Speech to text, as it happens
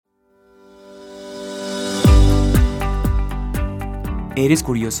¿Eres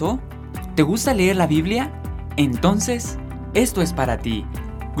curioso? ¿Te gusta leer la Biblia? Entonces, esto es para ti.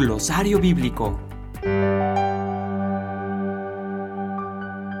 Glosario bíblico.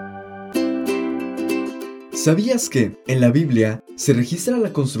 ¿Sabías que en la Biblia se registra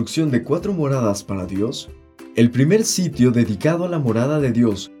la construcción de 4 moradas para Dios? El primer sitio dedicado a la morada de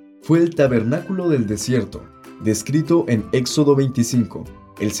Dios fue el tabernáculo del desierto, descrito en Éxodo 25.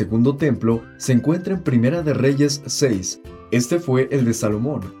 El segundo templo se encuentra en Primera de Reyes 6. Este fue el de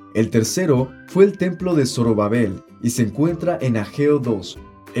Salomón. El tercero fue el templo de Zorobabel y se encuentra en Ageo 2.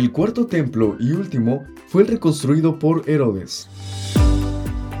 El cuarto templo y último fue el reconstruido por Herodes.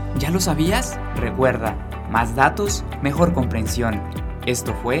 ¿Ya lo sabías? Recuerda, más datos, mejor comprensión.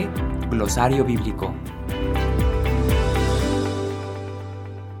 Esto fue Glosario Bíblico.